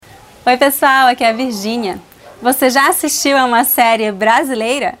Oi pessoal, aqui é a Virgínia. Você já assistiu a uma série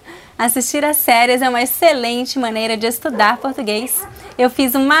brasileira? Assistir a séries é uma excelente maneira de estudar português. Eu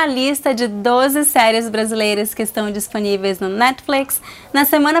fiz uma lista de 12 séries brasileiras que estão disponíveis no Netflix. Na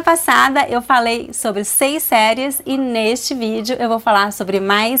semana passada eu falei sobre 6 séries e neste vídeo eu vou falar sobre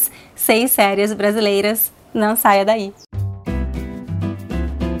mais 6 séries brasileiras. Não saia daí!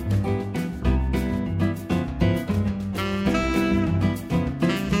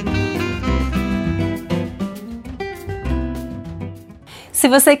 Se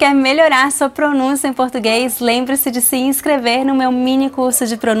você quer melhorar sua pronúncia em português, lembre-se de se inscrever no meu mini curso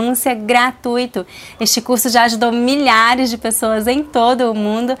de pronúncia gratuito. Este curso já ajudou milhares de pessoas em todo o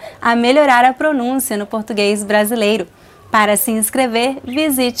mundo a melhorar a pronúncia no português brasileiro. Para se inscrever,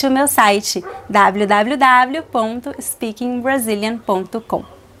 visite o meu site www.speakingbrazilian.com.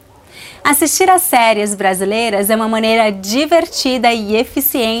 Assistir a séries brasileiras é uma maneira divertida e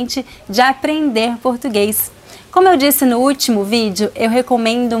eficiente de aprender português. Como eu disse no último vídeo, eu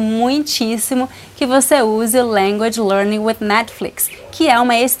recomendo muitíssimo que você use o Language Learning with Netflix, que é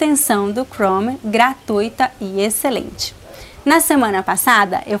uma extensão do Chrome gratuita e excelente. Na semana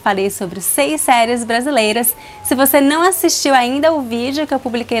passada, eu falei sobre 6 séries brasileiras. Se você não assistiu ainda o vídeo que eu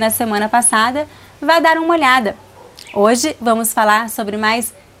publiquei na semana passada, vá dar uma olhada. Hoje vamos falar sobre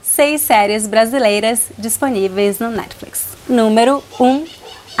mais 6 séries brasileiras disponíveis no Netflix. Número 1.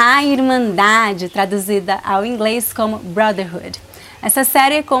 A Irmandade, traduzida ao inglês como Brotherhood. Essa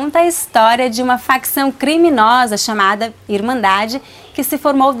série conta a história de uma facção criminosa chamada Irmandade que se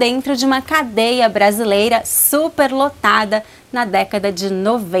formou dentro de uma cadeia brasileira superlotada na década de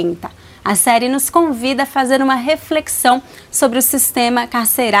 90. A série nos convida a fazer uma reflexão sobre o sistema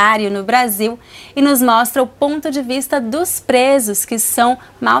carcerário no Brasil e nos mostra o ponto de vista dos presos que são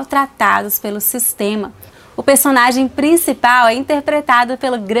maltratados pelo sistema. O personagem principal é interpretado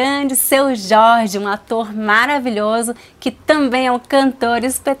pelo grande Seu Jorge, um ator maravilhoso que também é um cantor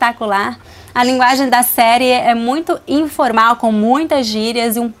espetacular. A linguagem da série é muito informal, com muitas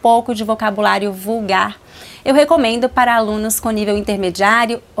gírias e um pouco de vocabulário vulgar. Eu recomendo para alunos com nível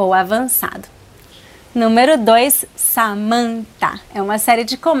intermediário ou avançado. Número 2, Samantha. É uma série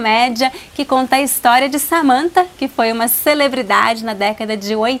de comédia que conta a história de Samantha, que foi uma celebridade na década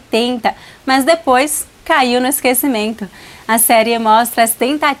de 80, mas depois caiu no esquecimento. A série mostra as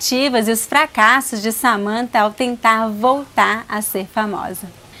tentativas e os fracassos de Samantha ao tentar voltar a ser famosa.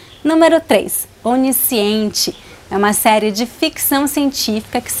 Número 3, Onisciente. É uma série de ficção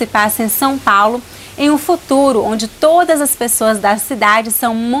científica que se passa em São Paulo, em um futuro onde todas as pessoas da cidade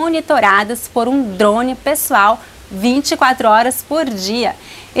são monitoradas por um drone pessoal 24 horas por dia.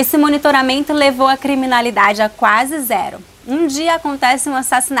 Esse monitoramento levou a criminalidade a quase zero. Um dia acontece um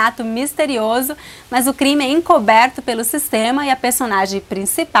assassinato misterioso, mas o crime é encoberto pelo sistema e a personagem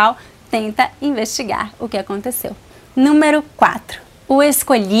principal tenta investigar o que aconteceu. Número 4. O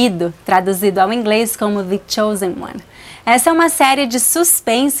Escolhido, traduzido ao inglês como The Chosen One. Essa é uma série de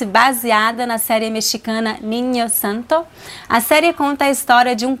suspense baseada na série mexicana Niño Santo. A série conta a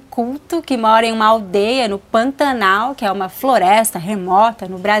história de um culto que mora em uma aldeia no Pantanal, que é uma floresta remota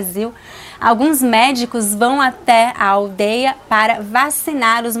no Brasil. Alguns médicos vão até a aldeia para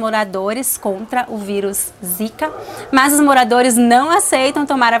vacinar os moradores contra o vírus Zika, mas os moradores não aceitam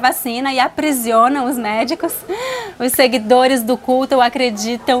tomar a vacina e aprisionam os médicos. Os seguidores do culto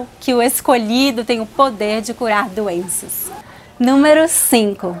acreditam que o escolhido tem o poder de curar doenças. Número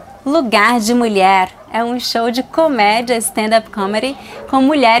 5. Lugar de Mulher. É um show de comédia stand-up comedy com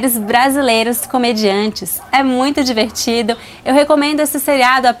mulheres brasileiras comediantes. É muito divertido. Eu recomendo esse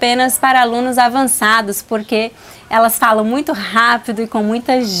seriado apenas para alunos avançados, porque elas falam muito rápido e com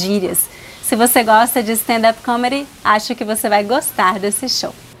muitas gírias. Se você gosta de stand-up comedy, acho que você vai gostar desse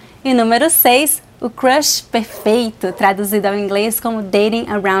show. E número 6. O Crush Perfeito, traduzido ao inglês como Dating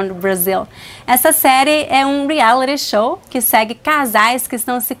Around Brazil. Essa série é um reality show que segue casais que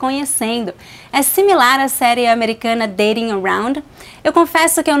estão se conhecendo. É similar à série americana Dating Around. Eu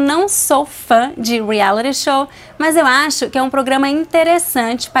confesso que eu não sou fã de reality show, mas eu acho que é um programa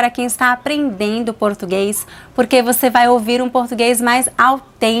interessante para quem está aprendendo português, porque você vai ouvir um português mais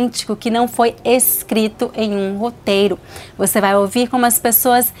autêntico, que não foi escrito em um roteiro. Você vai ouvir como as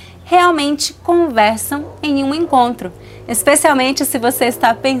pessoas realmente conversam em um encontro, especialmente se você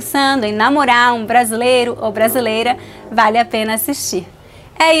está pensando em namorar um brasileiro ou brasileira, vale a pena assistir.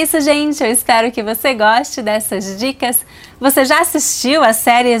 É isso, gente, eu espero que você goste dessas dicas. Você já assistiu às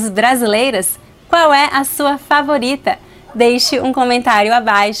séries brasileiras? Qual é a sua favorita? Deixe um comentário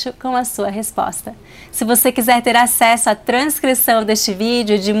abaixo com a sua resposta. Se você quiser ter acesso à transcrição deste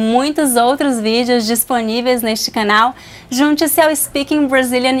vídeo e de muitos outros vídeos disponíveis neste canal, junte-se ao Speaking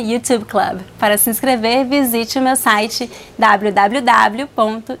Brazilian YouTube Club. Para se inscrever, visite o meu site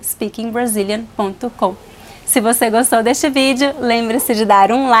www.speakingbrazilian.com. Se você gostou deste vídeo, lembre-se de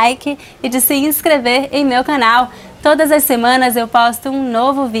dar um like e de se inscrever em meu canal. Todas as semanas eu posto um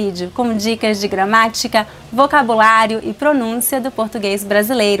novo vídeo com dicas de gramática, vocabulário e pronúncia do português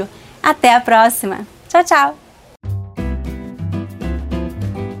brasileiro. Até a próxima! Tchau, tchau!